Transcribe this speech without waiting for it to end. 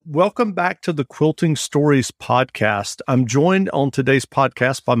Welcome back to the Quilting Stories podcast. I'm joined on today's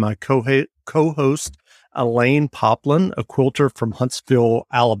podcast by my co-host, Elaine Poplin, a quilter from Huntsville,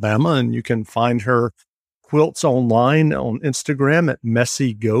 Alabama, and you can find her quilts online on Instagram at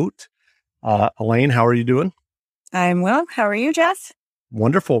Messy Goat. Elaine, how are you doing? I'm well. How are you, Jeff?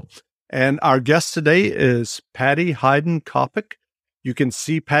 Wonderful. And our guest today is Patti Hyden Coppock. You can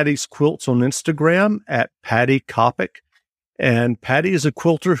see Patti's quilts on Instagram at Patti Coppock. And Patti is a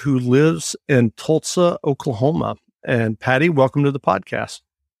quilter who lives in Tulsa, Oklahoma. And Patti, welcome to the podcast.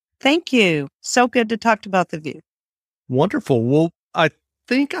 Thank you. So good to talk to both of you. Wonderful. Well, I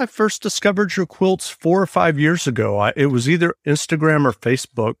think I first discovered your quilts 4 or 5 years ago. It was either Instagram or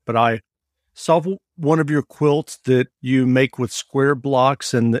Facebook, but I saw one of your quilts that you make with square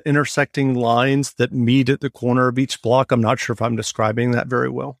blocks and the intersecting lines that meet at the corner of each block. I'm not sure if I'm describing that very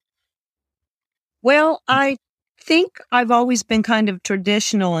well. Well, I think I've always been kind of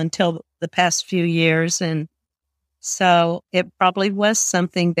traditional until the past few years. And so it probably was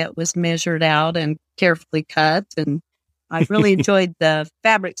something that was measured out and carefully cut. And I really enjoyed the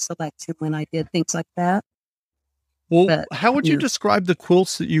fabric selection when I did things like that. Well, but, how would you describe the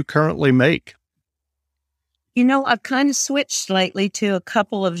quilts that you currently make? You know, I've kind of switched lately to a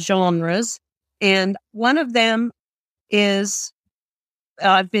couple of genres. And one of them is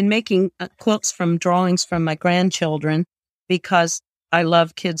I've been making quilts from drawings from my grandchildren because I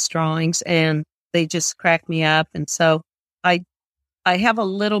love kids' drawings and they just crack me up. And so I have a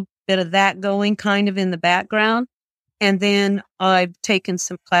little bit of that going kind of in the background. And then I've taken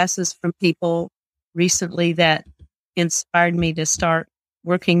some classes from people recently that inspired me to start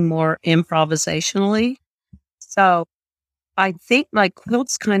working more improvisationally. So I think my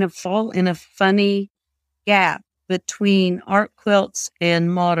quilts kind of fall in a funny gap between art quilts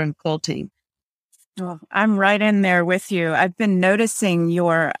and modern quilting. Well, I'm right in there with you. I've been noticing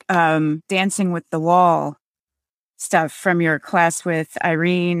your dancing with the wall stuff from your class with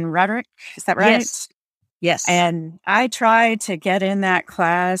Irene Roderick. Is that right? Yes. And I tried to get in that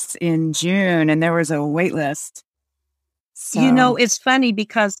class in June and there was a wait list. So. You know, it's funny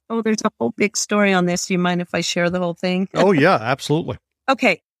because, there's a whole big story on this. Do you mind if I share the whole thing? Oh, yeah, absolutely.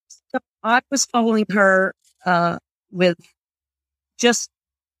 Okay. So I was following her with just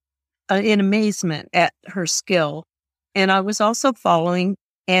in amazement at her skill. And I was also following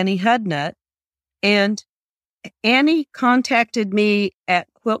Annie Hudnut. And Annie contacted me at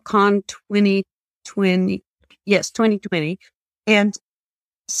QuiltCon 2020, and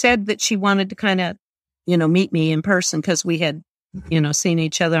said that she wanted to kind of, meet me in person because we had, seen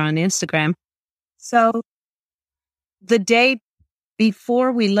each other on Instagram. So the day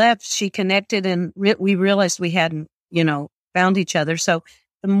before we left, she connected and we realized we hadn't, found each other. So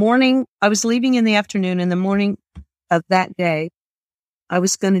the morning, I was leaving in the afternoon. In the morning of that day, I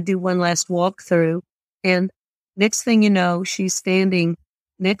was going to do one last walkthrough. And next thing you know, she's standing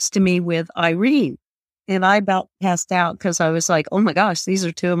next to me with Irene. And I about passed out because I was like, oh my gosh, these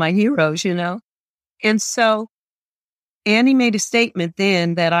are two of my heroes, And so Annie made a statement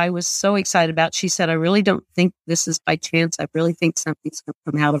then that I was so excited about. She said, I really don't think this is by chance. I really think something's going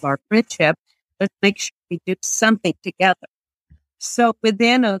to come out of our friendship. Let's make sure we do something together. So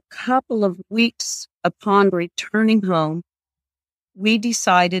within a couple of weeks upon returning home, we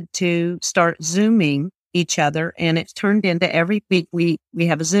decided to start Zooming each other. And it turned into every week we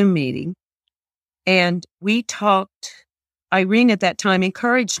have a Zoom meeting. And we talked. Irene at that time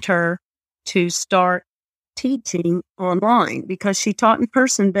encouraged her to start teaching online because she taught in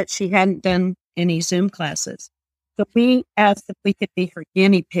person, but she hadn't done any Zoom classes. So we asked if we could be her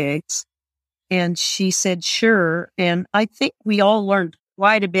guinea pigs, and she said, sure. And I think we all learned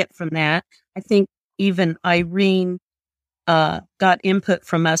quite a bit from that. I think even Irene got input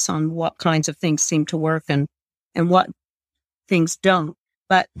from us on what kinds of things seem to work and what things don't.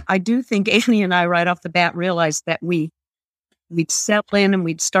 But I do think Annie and I right off the bat realized that we'd settle in and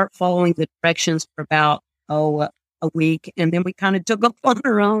we'd start following the directions for about, a week. And then we kind of took off on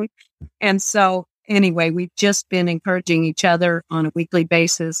our own. And so anyway, we've just been encouraging each other on a weekly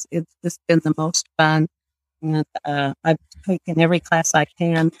basis. It's just been the most fun. And I've taken every class I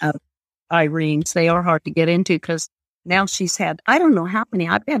can of Irene's. They are hard to get into because now she's had, I don't know how many,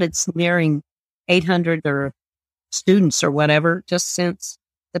 I bet it's nearing 800 or students or whatever just since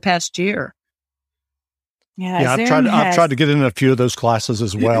the past year. Yeah, I've tried to get in a few of those classes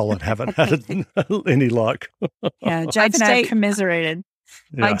as well and haven't had any luck. Yeah, Jeff and I have commiserated.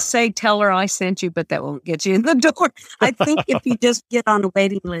 Yeah. I'd say tell her I sent you, but that won't get you in the door. I think if you just get on a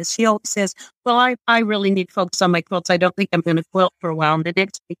waiting list, she always says, well, I really need to focus on my quilts. I don't think I'm going to quilt for a while. And the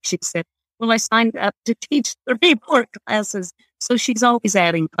next week she said, Well, I signed up to teach 3 more classes. So she's always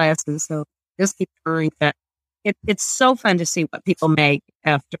adding classes. So just keep trying that. It's so fun to see what people make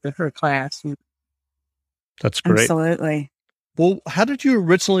after her class. That's great. Absolutely. Well, how did you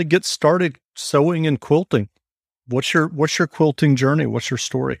originally get started sewing and quilting? What's your quilting journey? What's your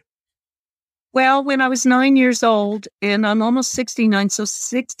story? Well, when I was 9 years old, and I'm almost 69, so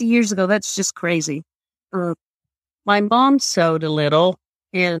 60 years ago, that's just crazy. My mom sewed a little,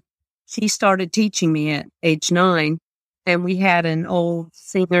 and she started teaching me at age 9. And we had an old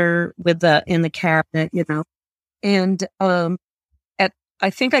singer in the cabinet, And I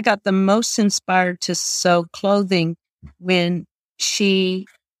think I got the most inspired to sew clothing when she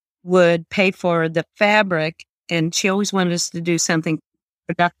would pay for the fabric, and she always wanted us to do something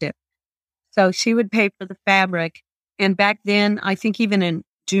productive. So she would pay for the fabric. And back then, I think even in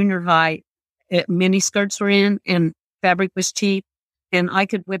junior high, mini skirts were in and fabric was cheap. And I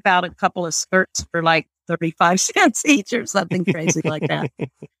could whip out a couple of skirts for like 35 cents each or something crazy like that.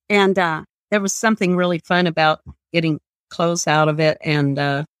 And there was something really fun about getting clothes out of it and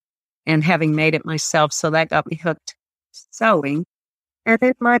having made it myself. So that got me hooked sewing. And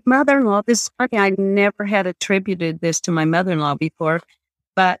then my mother-in-law, this is funny, I never had attributed this to my mother-in-law before,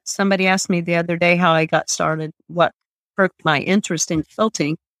 but somebody asked me the other day how I got started, what perked my interest in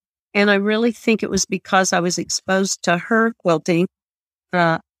quilting. And I really think it was because I was exposed to her quilting.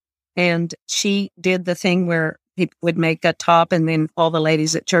 And she did the thing where people would make a top and then all the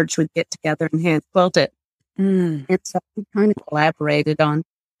ladies at church would get together and hand quilt it. And so we kind of collaborated on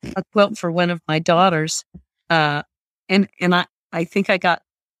a quilt for one of my daughters. And I think I got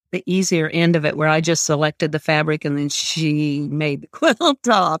the easier end of it where I just selected the fabric and then she made the quilt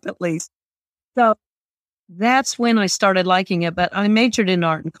top at least. So that's when I started liking it. But I majored in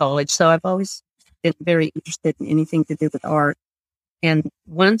art in college. So I've always been very interested in anything to do with art. And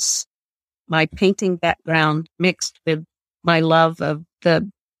once my painting background mixed with my love of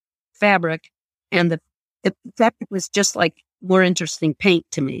the fabric and the fabric was just like more interesting paint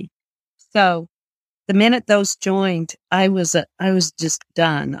to me. So the minute those joined, I was just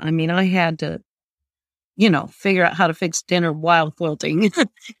done. I mean, I had to, figure out how to fix dinner while quilting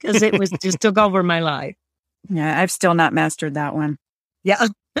because it was just took over my life. Yeah, I've still not mastered that one. Yeah.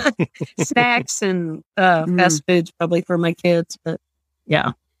 Snacks and fast foods probably for my kids, but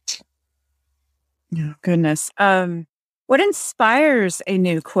yeah. Oh, goodness. What inspires a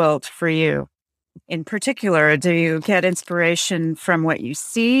new quilt for you? In particular, do you get inspiration from what you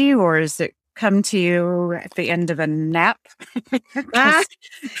see, or does it come to you at the end of a nap?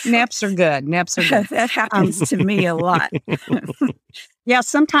 Naps are good. That happens to me a lot. Yeah,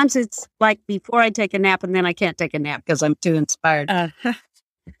 sometimes it's like before I take a nap and then I can't take a nap because I'm too inspired.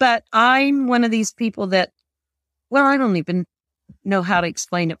 But I'm one of these people that, well, I don't even know how to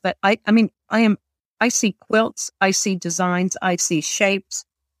explain it, but I see quilts, I see designs, I see shapes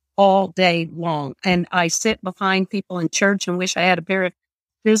all day long. And I sit behind people in church and wish I had a pair of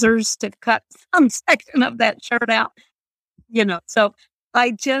scissors to cut some section of that shirt out, So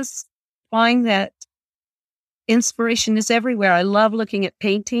I just find that inspiration is everywhere. I love looking at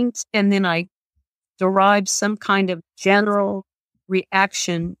paintings and then I derive some kind of general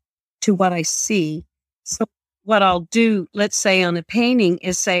reaction to what I see. So what I'll do, let's say on a painting,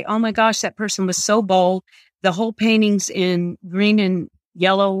 is say, oh my gosh, that person was so bold. The whole painting's in green and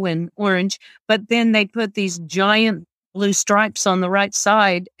yellow and orange, but then they put these giant blue stripes on the right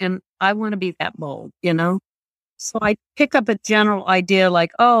side, and I want to be that bold, So I pick up a general idea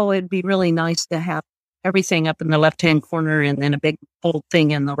like, oh, it'd be really nice to have everything up in the left-hand corner and then a big bold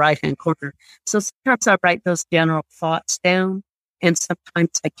thing in the right-hand corner. So sometimes I write those general thoughts down, and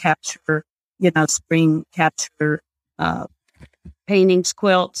sometimes I capture, screen capture paintings,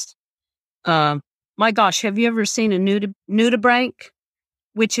 quilts. My gosh, have you ever seen a nudibranch?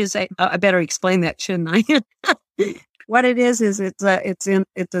 Which is I better explain that, shouldn't I? What it is it's a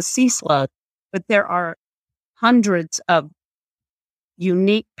sea slug, but there are hundreds of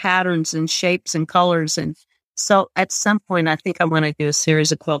unique patterns and shapes and colors. And so at some point, I think I want to do a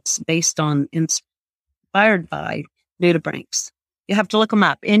series of quilts inspired by nudibranchs. You have to look them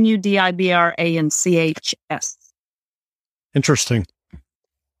up. Nudibranchs. Interesting.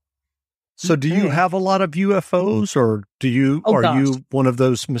 So do you have a lot of UFOs, or are you one of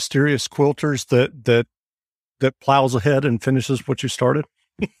those mysterious quilters that plows ahead and finishes what you started?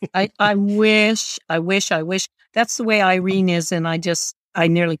 I wish. That's the way Irene is. And I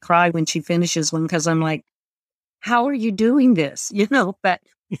nearly cry when she finishes one because I'm like, how are you doing this? But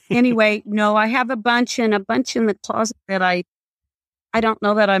anyway, no, I have a bunch in the closet that I don't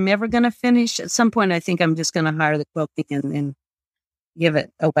know that I'm ever going to finish. At some point, I think I'm just going to hire the quilting and give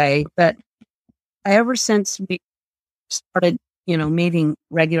it away. But ever since we started, meeting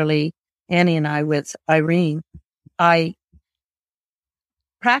regularly, Annie and I, with Irene, I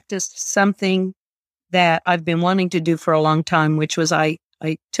practiced something that I've been wanting to do for a long time, which was I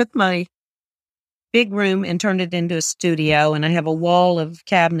took my big room and turned it into a studio, and I have a wall of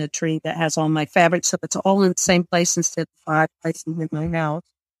cabinetry that has all my fabrics, so it's all in the same place instead of 5 places in my house.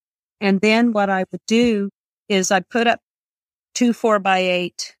 And then what I would do is I put up 2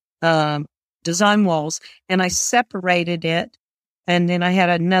 4x8 design walls, and I separated it, and then I had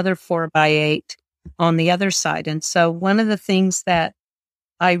another 4x8 on the other side. And so one of the things that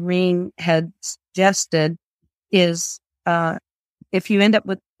Irene had suggested is if you end up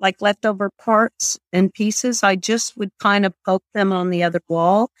with like leftover parts and pieces, I just would kind of poke them on the other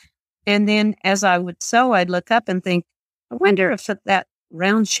wall. And then as I would sew, I'd look up and think, I wonder if that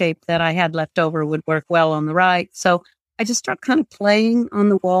round shape that I had left over would work well on the right. So I just start kind of playing on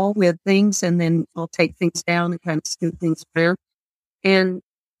the wall with things, and then I'll take things down and kind of scoot things around. And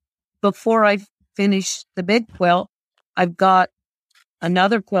before I finish the big quilt, I've got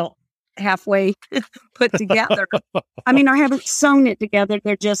another quilt halfway put together. I mean, I haven't sewn it together.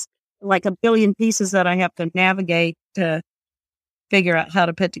 They're just like a billion pieces that I have to navigate to figure out how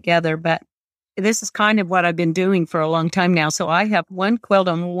to put together. But this is kind of what I've been doing for a long time now. So I have one quilt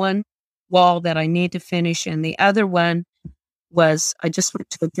on one wall that I need to finish, and the other one was, I just went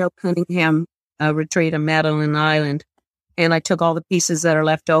to the Joe Cunningham retreat on Madeline Island, and I took all the pieces that are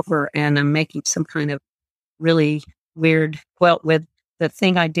left over, and I'm making some kind of really weird quilt with the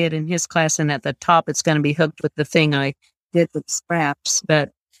thing I did in his class, and at the top it's going to be hooked with the thing I did with scraps.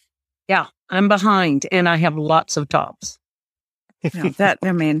 But yeah, I'm behind, and I have lots of tops.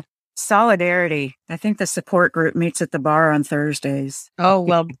 Solidarity. I think the support group meets at the bar on Thursdays. Oh,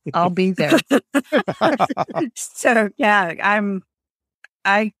 well, I'll be there. So yeah,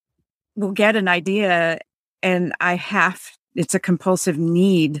 I will get an idea, and it's a compulsive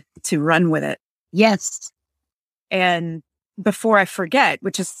need to run with it. Yes. And before I forget,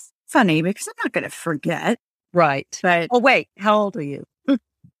 which is funny because I'm not going to forget. Right. But oh, wait, how old are you?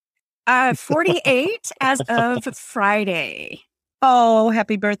 48 as of Friday. Oh,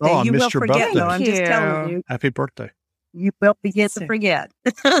 happy birthday. Oh, I you missed will your forget, birthday. though. I'm just telling you. Happy birthday. You will begin to forget.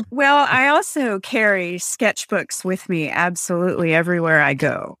 Well, I also carry sketchbooks with me absolutely everywhere I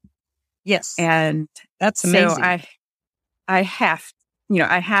go. Yes. And that's amazing. So I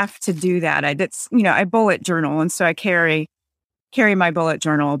have to do that. I bullet journal, and so I carry my bullet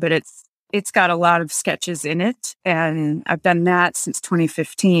journal, but it's got a lot of sketches in it, and I've done that since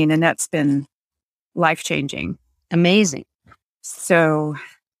 2015, and that's been life-changing. Amazing. So,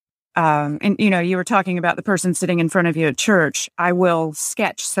 and you were talking about the person sitting in front of you at church. I will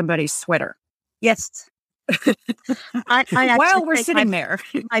sketch somebody's sweater. Yes. I while we're sitting there,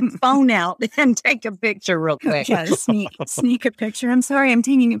 my phone out and take a picture real quick. Yeah, sneak a picture. I'm sorry, I'm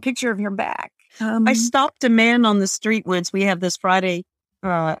taking a picture of your back. I stopped a man on the street once. We have this Friday,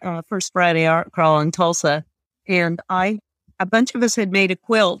 first Friday art crawl in Tulsa, and a bunch of us had made a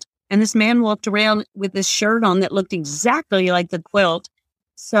quilt, and this man walked around with this shirt on that looked exactly like the quilt.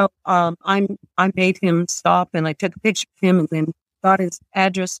 So I made him stop, and I took a picture of him, and then got his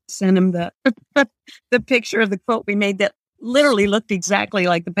address, sent him the picture of the quilt we made that literally looked exactly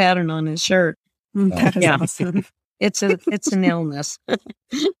like the pattern on his shirt. That is awesome. It's an illness.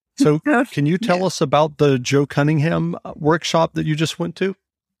 So can you tell us about the Joe Cunningham workshop that you just went to?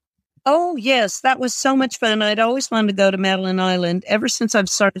 Oh, yes. That was so much fun. I'd always wanted to go to Madeline Island ever since I've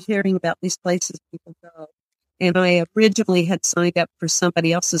started hearing about these places people go. And I originally had signed up for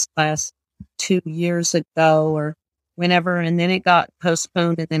somebody else's class 2 years ago or whenever, and then it got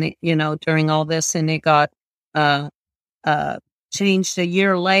postponed, and then it, during all this, and it got changed a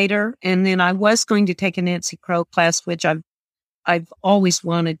year later. And then I was going to take a Nancy Crow class, which I've always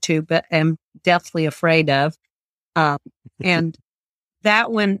wanted to, but am deathly afraid of. And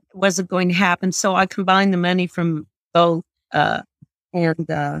that one wasn't going to happen. So I combined the money from both, and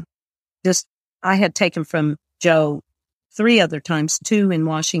I had taken from Joe 3 other times, 2 in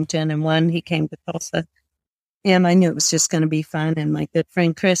Washington and 1 he came to Tulsa. And I knew it was just going to be fun. And my good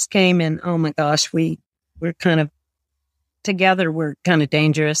friend Chris came, and oh my gosh, we're kind of together. We're kind of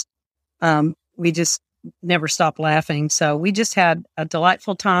dangerous. We just never stopped laughing. So we just had a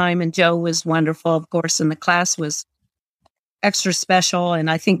delightful time, and Joe was wonderful, of course, and the class was extra special. And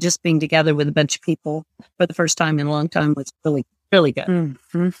I think just being together with a bunch of people for the first time in a long time was really, really good.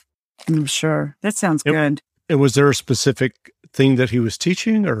 Mm-hmm. I'm sure. That sounds good. Was there a specific thing that he was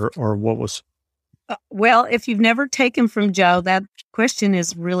teaching, or what was? Well, if you've never taken from Joe, that question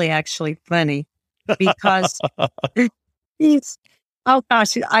is really actually funny because Oh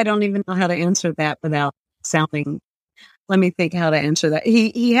gosh, I don't even know how to answer that without sounding. Let me think how to answer that.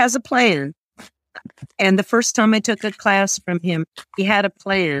 He has a plan, and the first time I took a class from him, he had a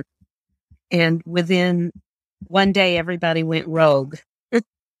plan, and within one day, everybody went rogue.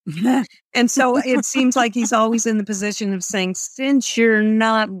 And so it seems like he's always in the position of saying, "Since you're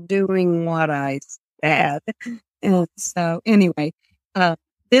not doing what I said," and so anyway,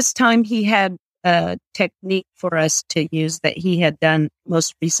 this time he had a technique for us to use that he had done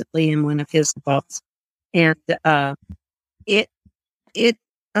most recently in one of his books. And it it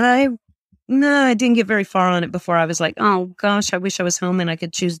I no, I didn't get very far on it before I was like, oh gosh, I wish I was home and I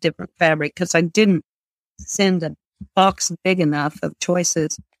could choose different fabric, because I didn't send a box big enough of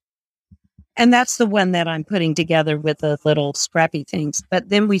choices. And that's the one that I'm putting together with the little scrappy things. But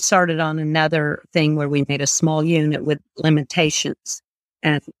then we started on another thing where we made a small unit with limitations.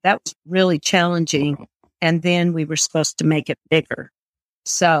 And that was really challenging. And then we were supposed to make it bigger.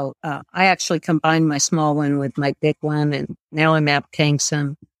 So I actually combined my small one with my big one. And now I'm appliquing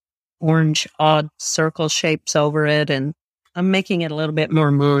some orange odd circle shapes over it. And I'm making it a little bit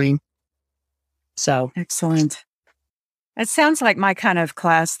more moving. So Excellent. It sounds like my kind of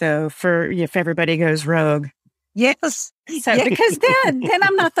class, though, for if everybody goes rogue. yes. So Yeah. because then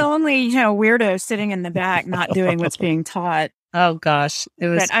I'm not the only weirdo sitting in the back not doing what's being taught. Oh gosh, it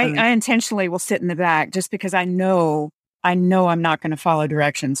was. But I intentionally will sit in the back just because I know I'm not going to follow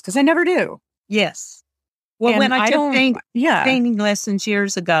directions, because I never do. Yes. Well, And when I took painting lessons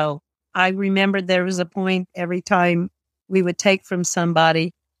years ago, I remembered there was a point every time we would take from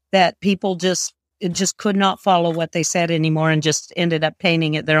somebody that people just could not follow what they said anymore and just ended up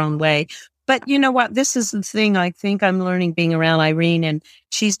painting it their own way. But you know what? This is the thing I think I'm learning being around Irene, and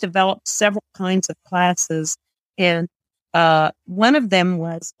she's developed several kinds of classes. And one of them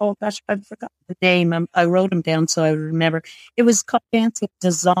was, oh gosh, I forgot the name. I wrote them down so I remember. It was called Dancing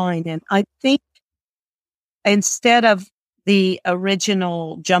Design. And I think instead of the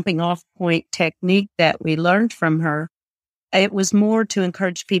original jumping off point technique that we learned from her, it was more to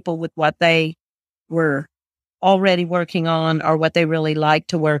encourage people with what they were already working on or what they really like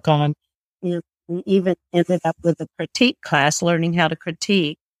to work on. And we even ended up with a critique class, learning how to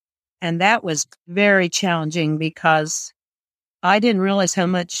critique. And that was very challenging because I didn't realize how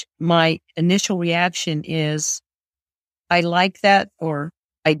much my initial reaction is, I like that or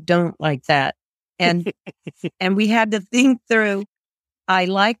I don't like that. And and we had to think through, I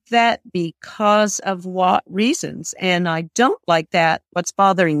like that because of what reasons, and I don't like that, what's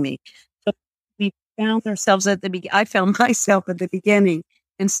bothering me. So we found ourselves at the beginning. I found myself at the beginning,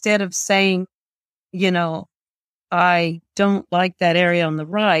 instead of saying, I don't like that area on the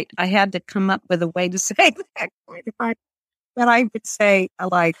right, I had to come up with a way to say that. But I would say, I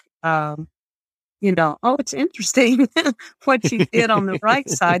like, oh, it's interesting what you did on the right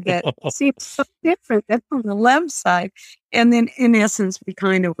side that seems so different than on the left side. And then in essence, we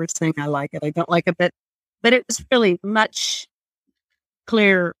kind of were saying, I like it, I don't like it. But it was really much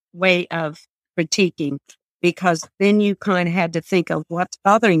clear way of critiquing, because then you kind of had to think of what's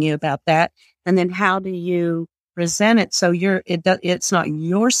bothering you about that. And then how do you present it? So it's not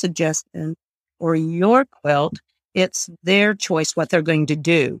your suggestion or your quilt, it's their choice, what they're going to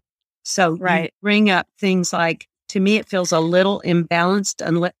do. So you bring up things like, to me, it feels a little imbalanced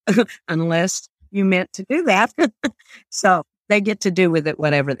unless you meant to do that. So they get to do with it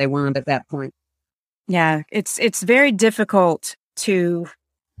whatever they want at that point. Yeah, it's very difficult to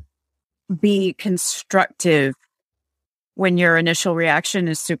be constructive when your initial reaction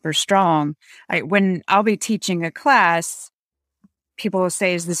is super strong. When I'll be teaching a class, people will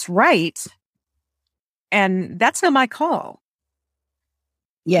say, is this right? And that's not my call.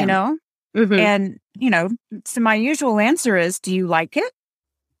 Yeah. Mm-hmm. And, so my usual answer is, do you like it?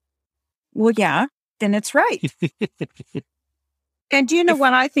 Well, yeah, then it's right. And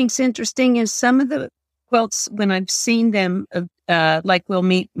what I think's interesting is some of the quilts, when I've seen them, like we'll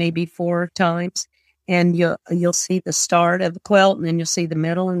meet maybe 4 times, and you'll see the start of the quilt, and then you'll see the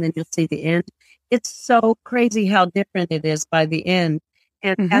middle, and then you'll see the end. It's so crazy how different it is by the end.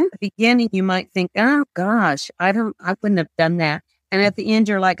 And at the beginning, you might think, oh gosh, I wouldn't have done that. And at the end,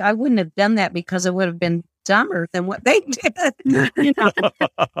 you're like, I wouldn't have done that because it would have been dumber than what they did.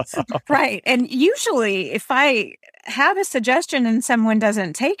 Right. And usually if I have a suggestion and someone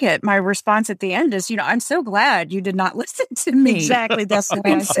doesn't take it, my response at the end is, I'm so glad you did not listen to me. Exactly. That's the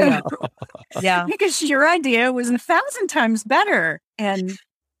way I say it. Yeah. Because your idea was 1,000 times better. And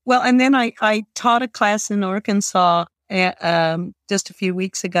and then I taught a class in Arkansas just a few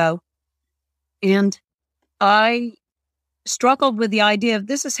weeks ago. And I struggled with the idea of,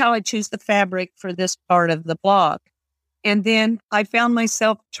 this is how I choose the fabric for this part of the blog. And then I found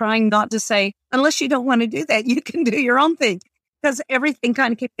myself trying not to say, unless you don't want to do that, you can do your own thing. Because everything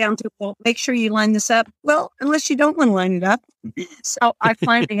kind of came down to, well, make sure you line this up. Well, unless you don't want to line it up. So I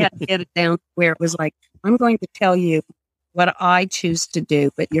finally had to get it down where it was like, I'm going to tell you what I choose to do,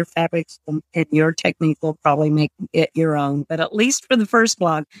 but your fabrics and your technique will probably make it your own. But at least for the first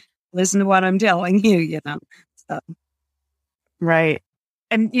blog, listen to what I'm telling you, you know. So. Right.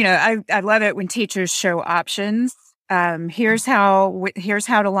 And, you know, I love it when teachers show options. Here's how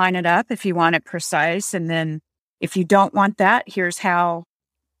to line it up if you want it precise. And then if you don't want that, here's how.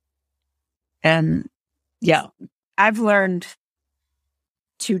 And yeah, I've learned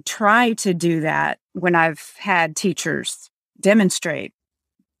to try to do that when I've had teachers demonstrate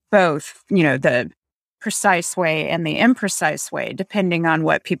both, you know, the precise way and the imprecise way, depending on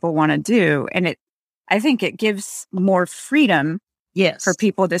what people want to do. And I think it gives more freedom for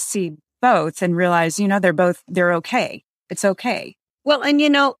people to see both and realize, you know, they're okay. It's okay. Well, and you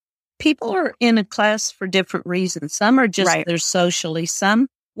know, people are in a class for different reasons. Some are just they're socially. Some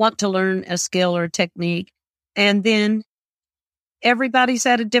want to learn a skill or a technique. And then everybody's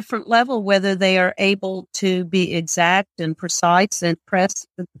at a different level, whether they are able to be exact and precise and press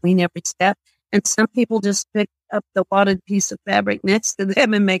between every step. And some people just pick up the wadded piece of fabric next to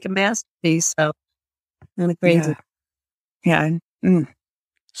them and make a masterpiece. So, kind of crazy. Yeah.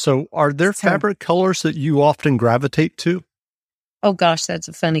 So are there fabric colors that you often gravitate to? Oh, gosh, that's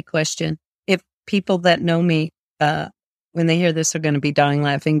a funny question. If people that know me, when they hear this, are going to be dying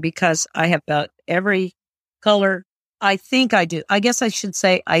laughing because I have about every color. I think I do. I guess I should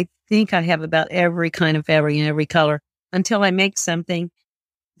say I think I have about every kind of fabric in every color until I make something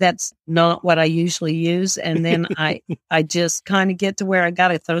that's not what I usually use. And then I just kind of get to where I got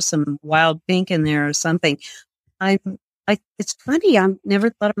to throw some wild pink in there or something. It's funny. I've never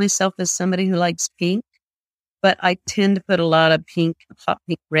thought of myself as somebody who likes pink, but I tend to put a lot of pink, hot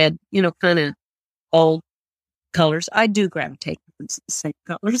pink, red, you know, kind of old colors. I do gravitate towards the same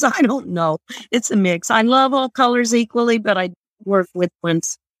colors. I don't know. It's a mix. I love all colors equally, but I work with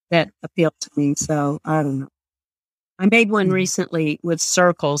ones that appeal to me. So I don't know. I made one recently with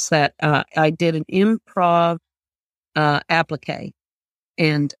circles that I did an improv applique,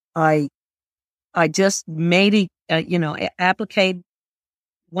 and I just made applique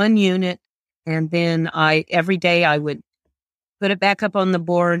one unit, and then every day I would put it back up on the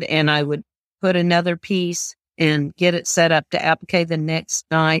board, and I would put another piece and get it set up to applique the next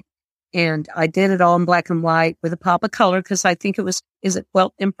night. And I did it all in black and white with a pop of color because I think is it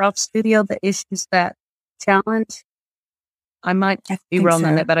Quilt Improv Studio that issues that challenge? I might be wrong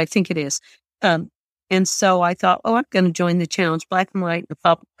on that, but I think it is. And so I thought, I'm going to join the challenge, black and white, and a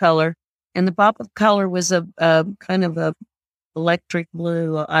pop of color. And the pop of color was a kind of a electric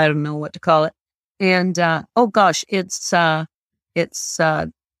blue. I don't know what to call it. And it's that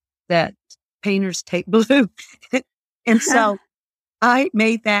painter's tape blue. And so I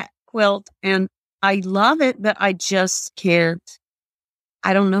made that quilt, and I love it, but I just can't.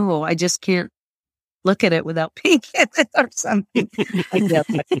 I don't know. I just can't look at it without pink in it or something.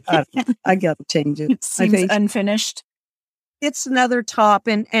 I got to change it. It seems unfinished. It's another top.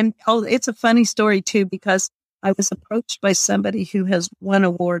 And it's a funny story too, because I was approached by somebody who has won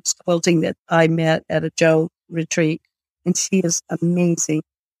awards quilting that I met at a Joe retreat, and she is amazing.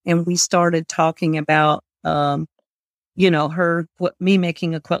 And we started talking about, me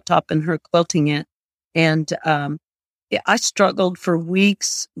making a quilt top and her quilting it. And, I struggled for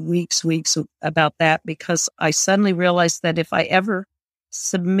weeks about that, because I suddenly realized that if I ever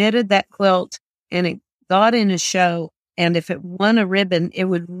submitted that quilt and it got in a show, and if it won a ribbon, it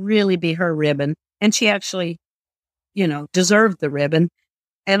would really be her ribbon. And she actually, deserved the ribbon.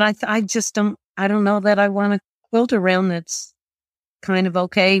 And I don't know that I want to quilt around that's kind of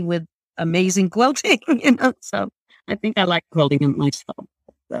okay with amazing quilting, So I think I like quilting it myself.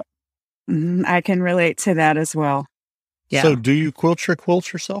 So. I can relate to that as well. Yeah. So do you quilt your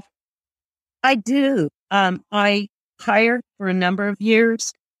quilts yourself? I do. I hired for a number of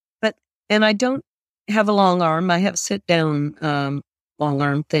years, and I don't have a long arm. I have a sit down long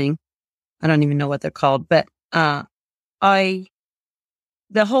arm thing. I don't even know what they're called, but the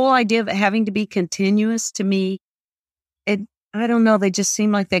whole idea of it having to be continuous to me, I don't know. They just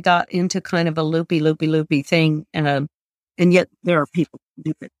seem like they got into kind of a loopy thing. And yet there are people who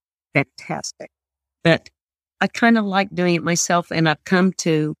do it fantastic, but I kind of like doing it myself, and I've come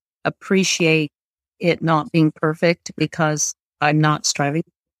to appreciate it not being perfect because I'm not striving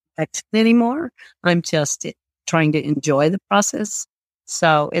for perfection anymore. I'm just trying to enjoy the process.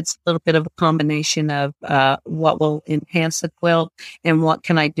 So it's a little bit of a combination of what will enhance the quilt and what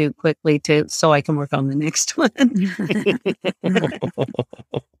can I do quickly so I can work on the next one.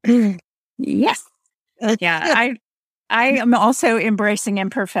 Yes. Yeah. I am also embracing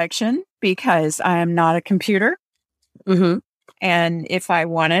imperfection because I am not a computer. Mm-hmm. And if I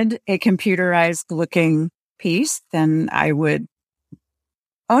wanted a computerized looking piece, then I would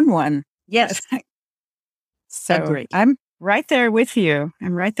own one. Yes. So Agreed. I'm right there with you.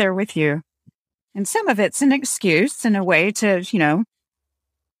 I'm right there with you. And some of it's an excuse and a way to,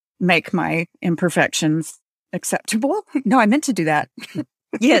 make my imperfections acceptable. No, I meant to do that.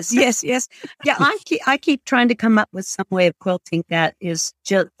 Yes. Yeah, I keep trying to come up with some way of quilting that is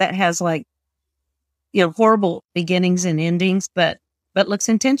just that has like, horrible beginnings and endings, but looks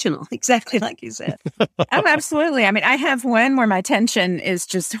intentional, exactly like you said. Oh, absolutely. I mean, I have one where my tension is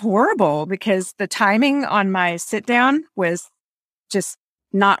just horrible because the timing on my sit down was just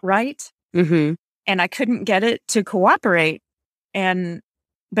not right, Mm-hmm. and I couldn't get it to cooperate.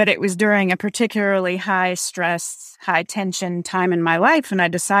 But it was during a particularly high stress, high tension time in my life, and I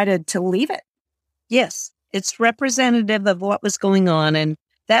decided to leave it. Yes, it's representative of what was going on, and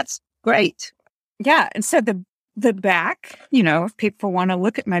that's great. Yeah, and so the back, if people want to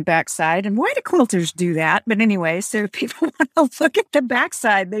look at my backside, and why do quilters do that? But anyway, so if people want to look at the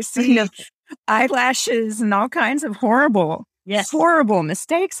backside, they see eyelashes and all kinds of horrible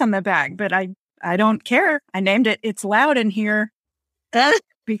mistakes on the back. But I don't care. I named it "It's Loud in Here"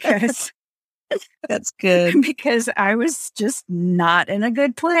 because that's good. Because I was just not in a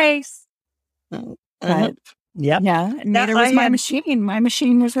good place. Yeah. Neither was my machine. My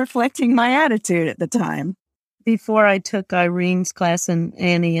machine was reflecting my attitude at the time. Before I took Irene's class and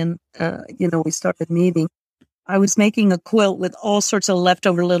Annie and, we started meeting, I was making a quilt with all sorts of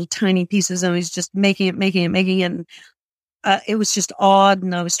leftover little tiny pieces, and I was just making it. And it was just odd,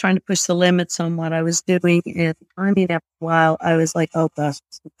 and I was trying to push the limits on what I was doing. And after a while, I was like, oh gosh,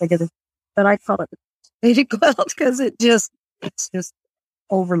 look at this. But I call it a baby quilt because it's just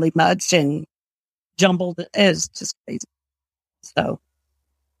overly much and jumbled. It's just crazy. So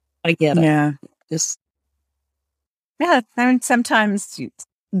I get it. Yeah. I mean, sometimes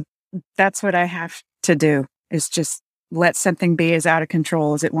that's what I have to do is just let something be as out of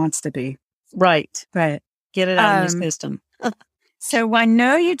control as it wants to be. Right. Right. Get it out of your system. So I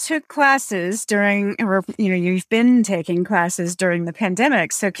know you took classes you've been taking classes during the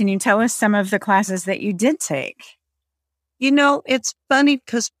pandemic. So can you tell us some of the classes that you did take? It's funny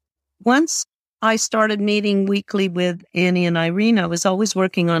because once I started meeting weekly with Annie and Irene, I was always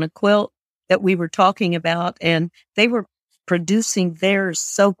working on a quilt that we were talking about, and they were producing theirs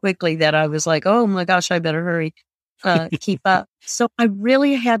so quickly that I was like, oh my gosh, I better hurry, keep up. So I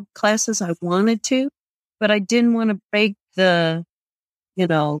really had classes I wanted to, but I didn't want to break the,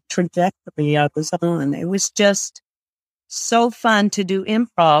 trajectory I was on. It was just so fun to do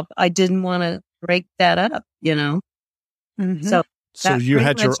improv. I didn't want to break that up, Mm-hmm. So you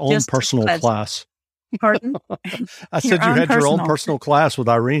had your own personal class. Pardon? I said you had your own personal class with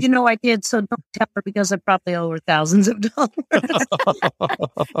Irene. I did. So don't tell her because I probably owe her thousands of dollars.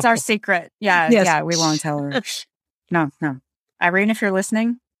 It's our secret. Yeah. Yes. Yeah. We won't tell her. No. Irene, if you're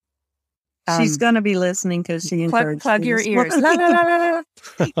listening. She's going to be listening because she encouraged plug your ears.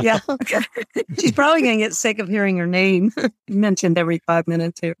 Yeah. She's probably going to get sick of hearing her name mentioned every 5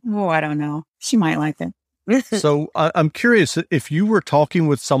 minutes here. Oh, I don't know. She might like it. So I'm curious if you were talking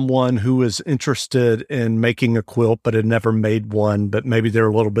with someone who is interested in making a quilt but had never made one, but maybe they're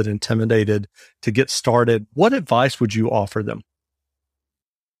a little bit intimidated to get started, what advice would you offer them?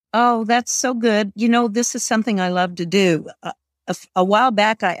 Oh, that's so good. This is something I love to do. A while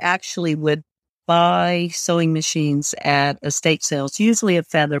back, I actually would buy sewing machines at estate sales, usually a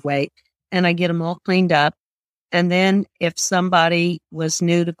featherweight, and I get them all cleaned up. And then if somebody was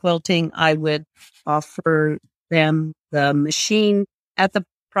new to quilting, I would offer them the machine at the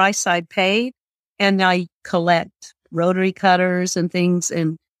price I paid. And I collect rotary cutters and things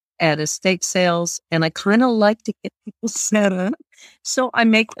at estate sales. And I kind of like to get people set up. So I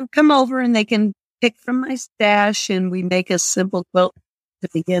make them come over and they can pick from my stash, and we make a simple quilt to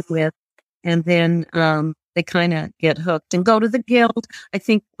begin with. And then they kind of get hooked and go to the guild. I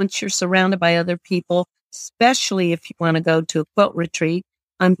think once you're surrounded by other people, especially if you want to go to a quilt retreat.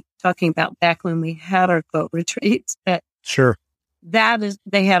 I'm talking about back when we had our quilt retreats. Sure.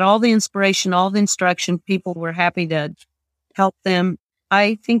 They had all the inspiration, all the instruction. People were happy to help them.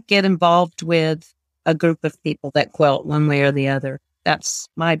 I think get involved with a group of people that quilt one way or the other. That's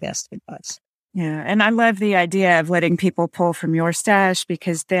my best advice. Yeah. And I love the idea of letting people pull from your stash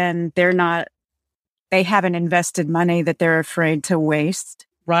because then they're not they haven't invested money that they're afraid to waste.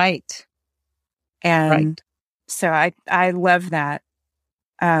 Right. And so I love that.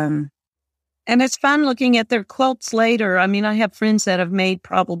 And it's fun looking at their quilts later. I mean, I have friends that have made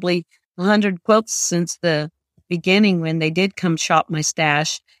probably 100 quilts since the beginning when they did come shop my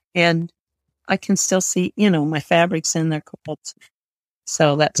stash. And I can still see, my fabrics in their quilts.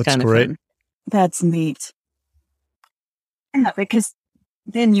 So that's kind of great. fun. That's neat. Yeah, because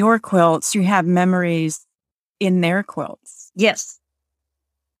then your quilts, you have memories in their quilts. Yes.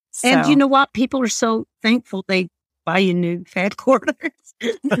 So, And you know what? People are so thankful they buy you new fat quarters.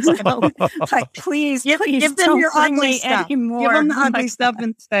 So, like, please give them don't your bring ugly me stuff. anymore. Give them the ugly stuff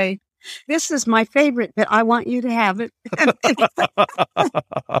and say, this is my favorite, but I want you to have it.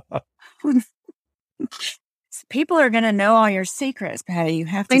 People are going to know all your secrets, Patty. You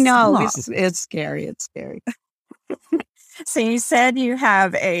have to I know. stop. It's scary. It's scary. So you said you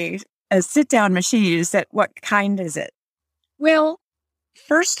have a sit-down machine. Is that, what kind is it? Well,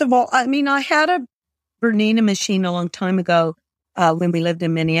 first of all, I mean, I had a Bernina machine a long time ago when we lived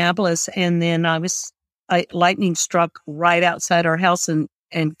in Minneapolis, and then lightning struck right outside our house and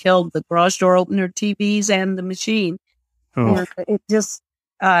killed the garage door opener, TVs, and the machine. Oh. And it just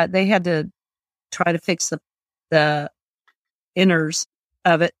they had to try to fix the inners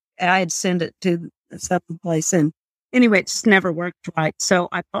of it. I had sent it to some place, and anyway, it just never worked right. So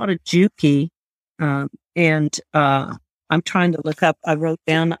I bought a Juki, and I'm trying to look up. I wrote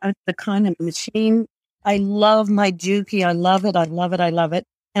down the kind of machine. I love my Juki. I love it. I love it. I love it.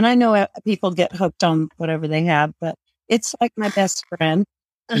 And I know people get hooked on whatever they have, but it's like my best friend.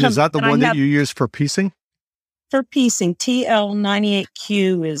 And is that the one that you use for piecing? For piecing,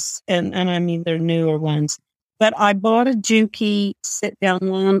 TL98Q is, and I mean, they're newer ones. But I bought a Juki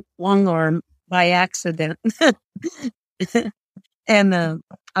sit-down long arm by accident. And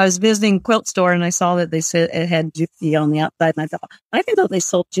I was visiting a quilt store, and I saw that they said it had Juki on the outside. And I thought, I didn't know they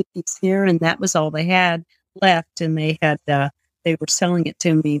sold Jukis here, and that was all they had left. And they had they were selling it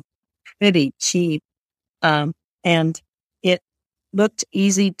to me pretty cheap, and it looked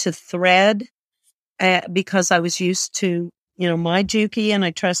easy to thread because I was used to my Juki, and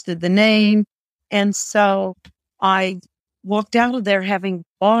I trusted the name, and so I walked out of there having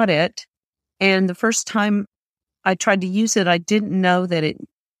bought it. And the first time I tried to use it, I didn't know that it,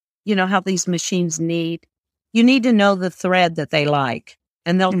 how these machines you need to know the thread that they like.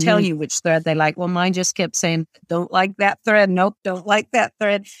 And they'll tell you which thread they like. Well, mine just kept saying, don't like that thread. Nope, don't like that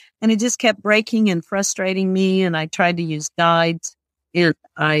thread. And it just kept breaking and frustrating me. And I tried to use guides, and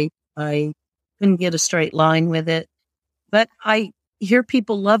I couldn't get a straight line with it. But I hear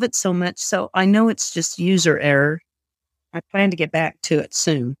people love it so much, so I know it's just user error. I plan to get back to it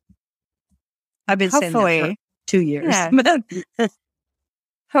soon. I've been saying that for 2 years. Yeah.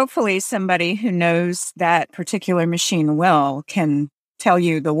 Hopefully somebody who knows that particular machine well can tell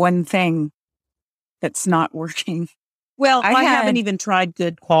you the one thing that's not working. Well, I haven't even tried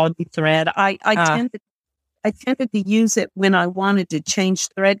good quality thread. I tended to use it when I wanted to change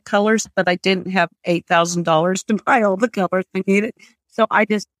thread colors, but I didn't have $8,000 to buy all the colors I needed. So I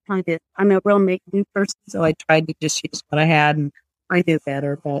just I'm a real make-do person, so I tried to just use what I had, and I knew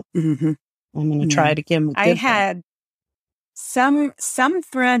better, but I'm going to try it again. With I had some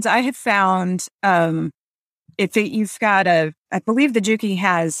threads I have found, you've got I believe the Juki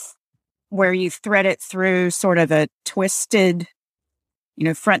has where you thread it through sort of a twisted,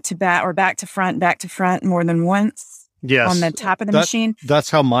 front to back or back to front more than once. Yes. On the top of the machine. That's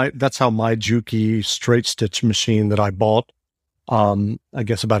how my Juki straight stitch machine that I bought, I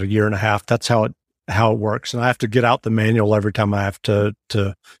guess about 1.5 years. That's how it works. And I have to get out the manual every time I have to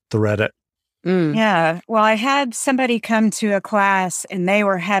thread it. Mm. Yeah. Well, I had somebody come to a class, and they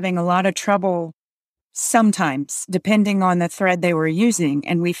were having a lot of trouble sometimes, depending on the thread they were using.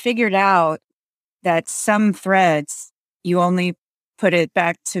 And we figured out that some threads, you only put it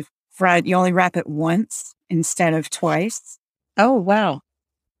back to front, you only wrap it once instead of twice. Oh, wow.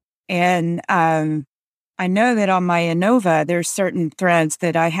 And I know that on my Innova, there's certain threads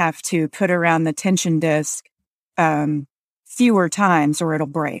that I have to put around the tension disc fewer times or it'll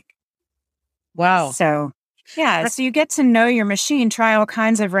break. Wow. So, yeah. So you get to know your machine, try all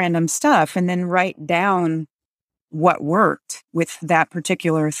kinds of random stuff, and then write down what worked with that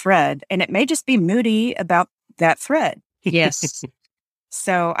particular thread. And it may just be moody about that thread. Yes.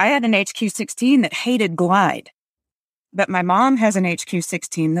 So I had an HQ16 that hated glide, but my mom has an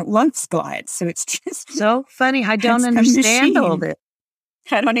HQ16 that loves glide. So it's just so funny. I don't understand all of it.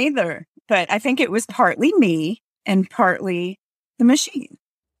 I don't either. But I think it was partly me and partly the machine.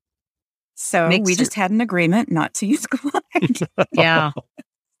 So we just had an agreement not to use glide. Yeah.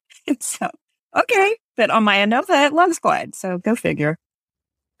 So Okay. But on my Anova, it loves Glide. So go figure.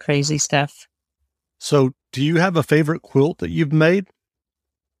 Crazy stuff. So do you have a favorite quilt that you've made?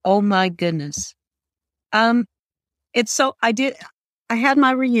 Oh my goodness. I had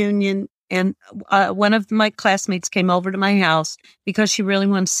my reunion and one of my classmates came over to my house because she really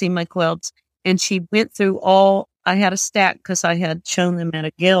wanted to see my quilts. And she went through I had a stack because I had shown them at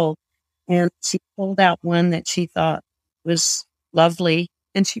a guild. And she pulled out one that she thought was lovely.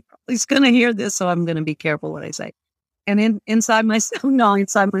 And she probably is going to hear this, so I'm going to be careful what I say. And inside myself,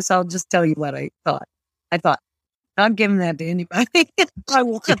 I'll just tell you what I thought. I thought, not giving that to anybody. I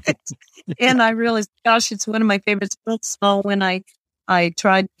want it. And I realized, gosh, it's one of my favorites. It's small when I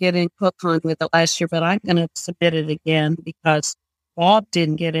tried getting Coppock with it last year, but I'm going to submit it again because Bob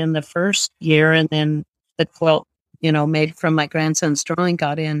didn't get in the first year. And then the quilt, made from my grandson's drawing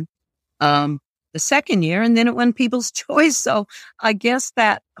got in the second year. And then it won People's Choice. So I guess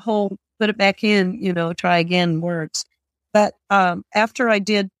that whole put it back in, try again works. But after I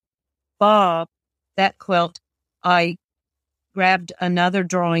did Bob, that quilt, I grabbed another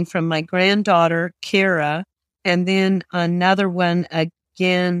drawing from my granddaughter, Kira, and then another one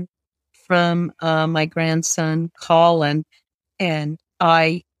again from my grandson, Colin. And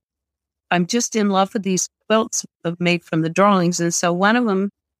I'm just in love with these quilts made from the drawings. And so one of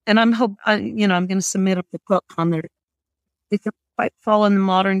them, and I'm going to submit the quilt on there. They don't quite fall in the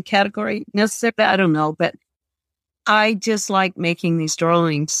modern category necessarily. I don't know, but I just like making these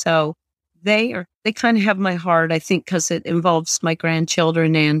drawings. So they kind of have my heart, I think, because it involves my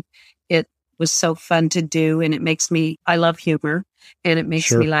grandchildren and it was so fun to do. And I love humor and it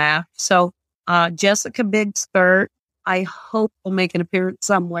makes me laugh. So Jessica Big Skirt, I hope will make an appearance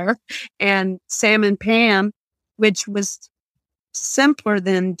somewhere. And Sam and Pam, which was simpler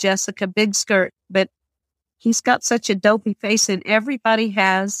than Jessica Big Skirt, but he's got such a dopey face and everybody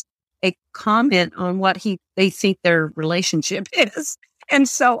has a comment on what they think their relationship is. And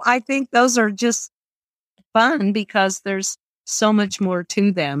so I think those are just fun because there's so much more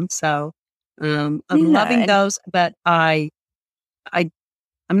to them. So I'm loving those, but I'm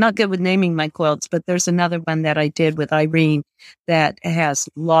not good with naming my quilts, but there's another one that I did with Irene that has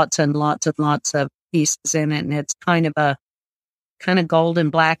lots and lots and lots of pieces in it. And it's kind of gold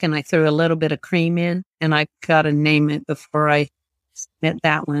and black. And I threw a little bit of cream in and I got to name it before I submit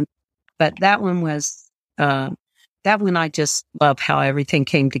that one. But that one I just love how everything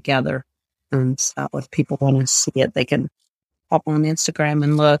came together. And so if people want to see it, they can hop on Instagram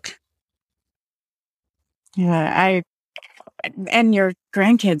and look. Yeah, and your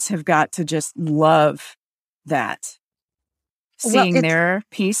grandkids have got to just love that. Seeing their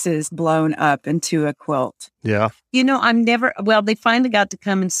pieces blown up into a quilt. Yeah. They finally got to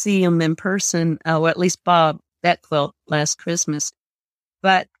come and see them in person, or at least Bob, that quilt last Christmas.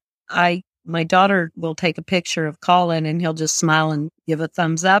 But my daughter will take a picture of Colin and he'll just smile and give a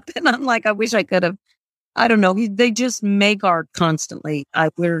thumbs up. And I'm like, I wish I could have, I don't know. They just make art constantly.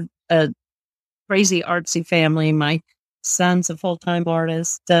 We're a crazy artsy family. My son's a full-time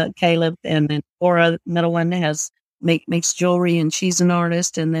artist, Caleb, and then Aura, the middle one, makes jewelry and she's an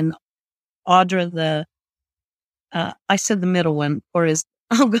artist. And then Audra, I said the middle one, or is,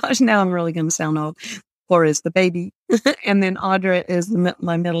 oh gosh, now I'm really going to sound old. Or is the baby. And then Audra is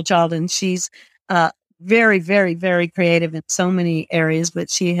my middle child. And she's very, very, very creative in so many areas, but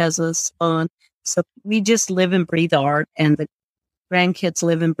she has a salon. So we just live and breathe art and the grandkids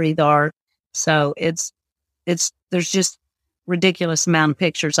live and breathe art. So there's just ridiculous amount of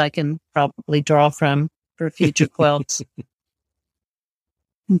pictures I can probably draw from for future quilts.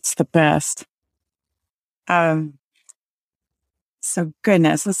 It's the best. So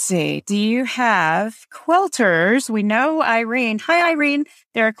goodness, let's see. Do you have quilters? We know Irene. Hi, Irene.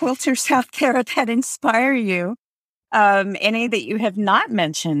 There are quilters out there that inspire you. Any that you have not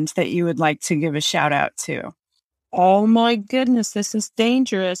mentioned that you would like to give a shout out to? Oh my goodness, this is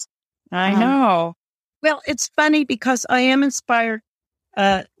dangerous. I know. Well, it's funny because I am inspired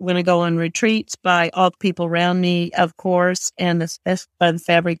when I go on retreats by all the people around me, of course, and especially by the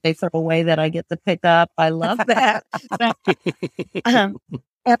fabric they throw away that I get to pick up. I love that. And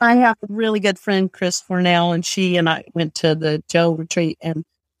I have a really good friend, Chris Fornell, and she and I went to the Joe retreat, and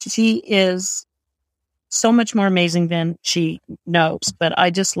she is so much more amazing than she knows. But I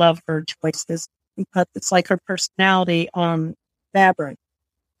just love her choices because it's like her personality on fabric.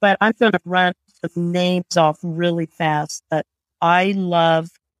 But I'm going to run some names off really fast. But I love,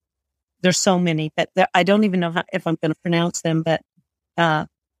 there's so many, but I don't even know if I'm going to pronounce them, but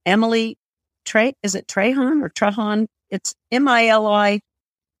Emily is it Trahan or Trahan? It's MILI.TRA,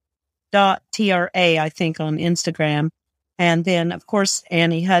 I think, on Instagram. And then, of course,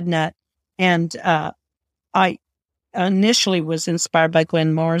 Annie Hudnut. And I initially was inspired by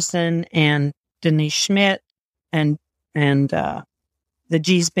Gwen Morrison and Denise Schmidt and the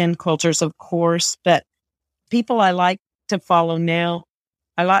G's Bend quilters, of course. But people I like to follow now,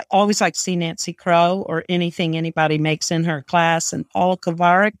 always like to see Nancy Crow or anything anybody makes in her class. And Paul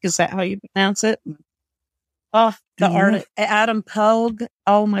Kovarik, is that how you pronounce it? Oh, the artist, Adam Pogue.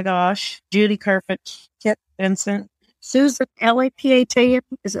 Oh my gosh. Judy Kerfich, Kit Vincent, Susan Lapata.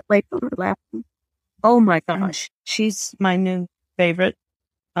 Is it Latham or Latham? Oh my gosh. She's my new favorite.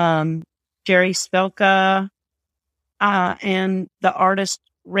 Jerry Spelka, and the artist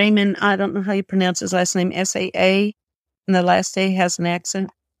Raymond, I don't know how you pronounce his last name, Saa, and the last A has an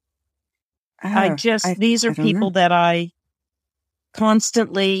accent. These are people that I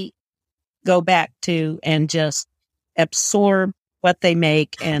constantly go back to and just absorb what they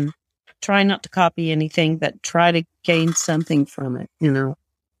make and try not to copy anything, but try to gain something from it,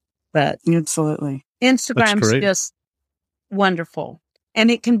 But absolutely. Instagram's just wonderful.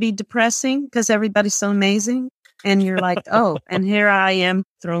 And it can be depressing because everybody's so amazing. And you're like, oh, and here I am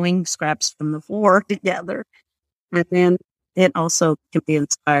throwing scraps from the floor together. And then it also can be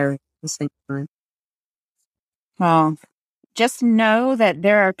inspiring at the same time. Well, just know that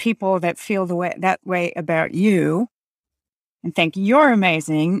there are people that feel that way about you and think you're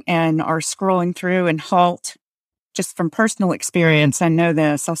amazing and are scrolling through and halt. Just from personal experience, I know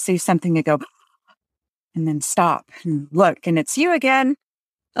this. I'll see something and go, and then stop and look, and it's you again.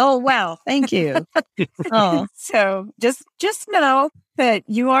 Oh, wow. Thank you. Oh, so just know that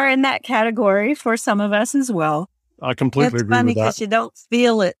you are in that category for some of us as well. I completely agree with that. It's funny because you don't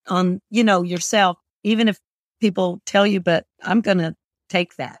feel it on, yourself, even if people tell you, but I'm going to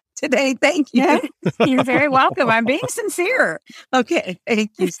take that today. Thank you. Yeah, you're very welcome. I'm being sincere. Okay.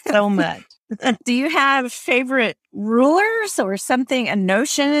 Thank you so much. Do you have favorite rulers or something, a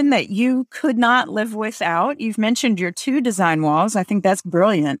notion that you could not live without? You've mentioned your 2 design walls. I think that's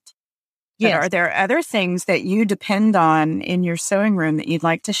brilliant. Yes. But are there other things that you depend on in your sewing room that you'd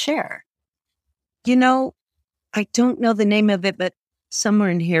like to share? I don't know the name of it, but somewhere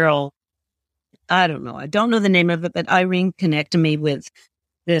in here, I don't know. I don't know the name of it, but Irene connected me with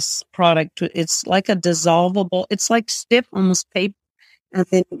this product. It's like a dissolvable, it's like stiff, almost paper. And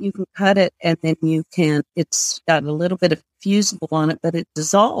then you can cut it, and then it's got a little bit of fusible on it, but it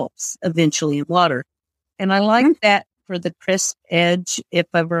dissolves eventually in water. And I like that for the crisp edge if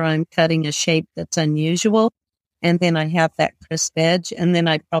ever I'm cutting a shape that's unusual. And then I have that crisp edge. And then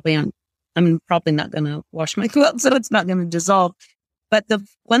I'm probably not going to wash my quilt, so it's not going to dissolve. But the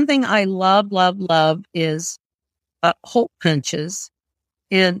one thing I love, love, love is hole punches.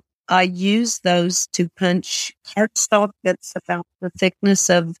 And I use those to punch cardstock that's about the thickness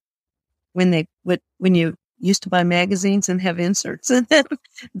of when you used to buy magazines and have inserts in them.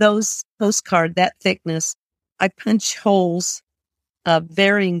 Those postcard, that thickness, I punch holes of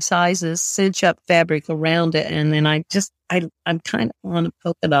varying sizes, cinch up fabric around it, and then I'm kind of on a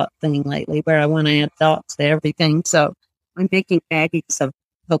polka dot thing lately where I want to add dots to everything. So I'm making baggies of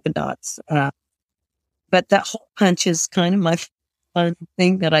polka dots. But that hole punch is kind of my fun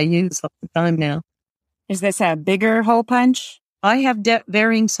thing that I use all the time now. Is this a bigger hole punch? I have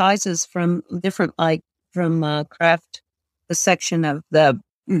varying sizes from different, from craft, the section of the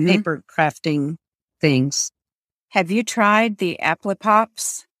paper crafting things. Have you tried the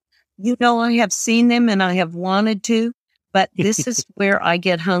Applipops? I have seen them and I have wanted to, but this is where I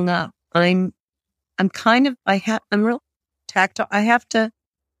get hung up. I'm real tactile.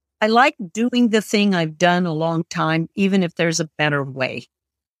 I like doing the thing I've done a long time, even if there's a better way.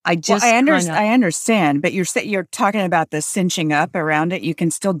 I understand, but you're talking about the cinching up around it. You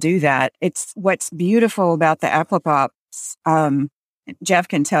can still do that. It's what's beautiful about the Applipops. Jeff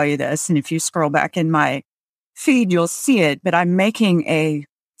can tell you this, and if you scroll back in my feed, you'll see it. But I'm making a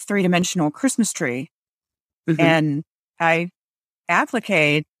 3-dimensional Christmas tree, and I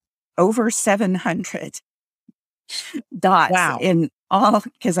appliqued over 700 dots in all,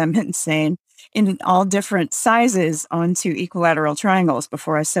 because I'm insane, in all different sizes onto equilateral triangles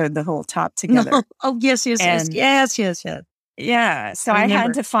before I sewed the whole top together. Oh, yes. Yeah. So I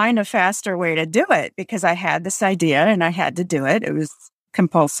had to find a faster way to do it because I had this idea and I had to do it. It was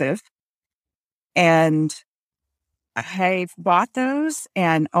compulsive. And I bought those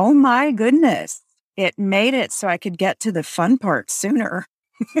and oh my goodness, it made it so I could get to the fun part sooner.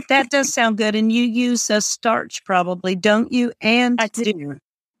 That does sound good. And you use a starch probably, don't you? And I do.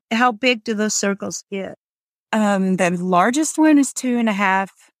 How big do those circles get? The largest one is 2.5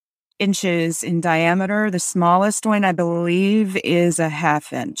 inches in diameter. The smallest one, I believe, is a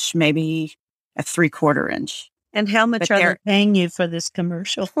 1/2 inch, maybe a 3/4 inch. And how much But are they paying you for this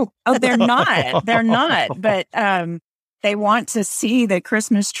commercial? Oh, they're not. They're not. But they want to see the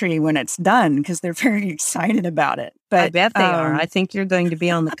Christmas tree when it's done because they're very excited about it. But I bet they are. I think you're going to be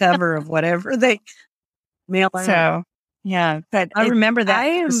on the cover of whatever they mail out. So, yeah. But I remember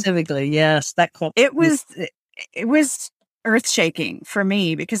that specifically. Yes, that quote. It was earth shaking for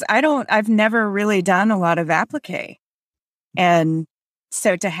me because I've never really done a lot of applique. And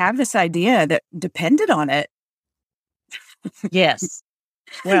so to have this idea that depended on it. Yes.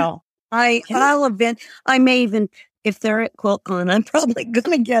 Well, I may even, if they're at QuiltCon, I'm probably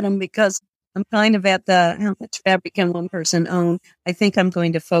going to get them because I'm kind of at how much fabric can one person own? I think I'm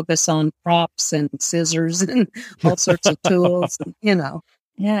going to focus on props and scissors and all sorts of tools, and,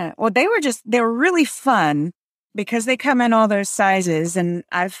 Yeah. Well, they were really fun because they come in all those sizes and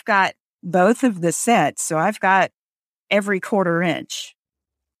I've got both of the sets. So I've got every 1/4 inch.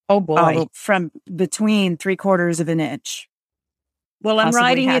 Oh boy. From between 3/4 of an inch. Well, I'm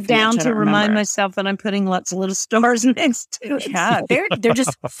writing it down to remind myself that I'm putting lots of little stars next to it. Yeah, they're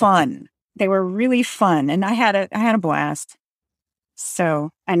just fun. They were really fun, and I had a blast. So,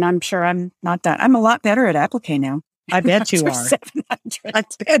 and I'm sure I'm not done. I'm a lot better at applique now. I bet you are. I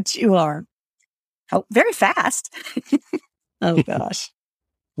bet you are. Oh, very fast. Oh gosh.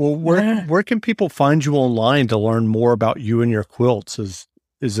 Well, where can people find you online to learn more about you and your quilts?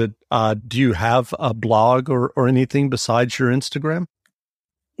 Is it, do you have a blog or anything besides your Instagram?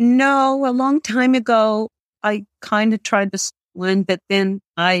 No, a long time ago, I kind of tried to swim, but then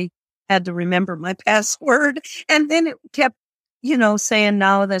I had to remember my password. And then it kept, saying,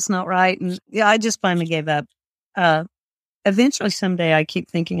 no, that's not right. And I just finally gave up. Eventually, someday I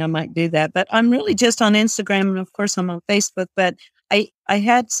keep thinking I might do that, but I'm really just on Instagram. And of course, I'm on Facebook, but I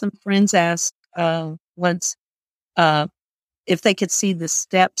had some friends ask once, if they could see the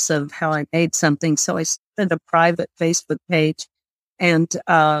steps of how I made something. So I started a private Facebook page. And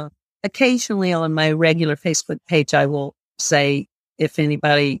occasionally on my regular Facebook page, I will say if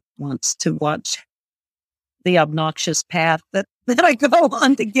anybody wants to watch the obnoxious path that I go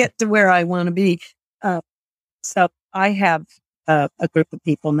on to get to where I want to be. So I have a group of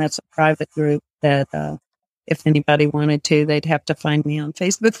people, and that's a private group that if anybody wanted to, they'd have to find me on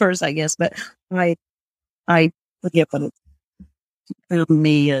Facebook first, I guess. But I forget what it's. Wrote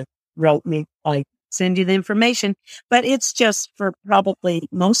me, I send you the information, but it's just for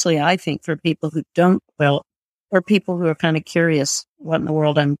mostly, I think, for people who don't quilt or people who are kind of curious what in the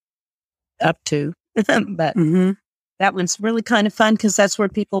world I'm up to. But that one's really kind of fun because that's where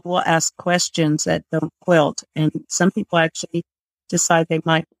people will ask questions that don't quilt. And some people actually decide they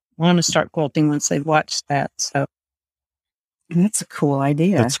might want to start quilting once they've watched that. So that's a cool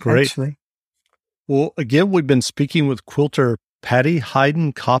idea. That's great. Actually. Well, again, we've been speaking with quilter Patti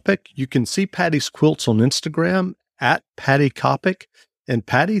Hyden Coppock. You can see Patti's quilts on Instagram at Patti Coppock. And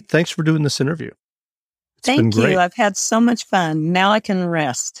Patti, thanks for doing this interview. Thank you. I've had so much fun. Now I can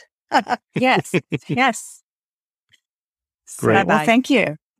rest. Yes. Yes. Great. Well, thank you.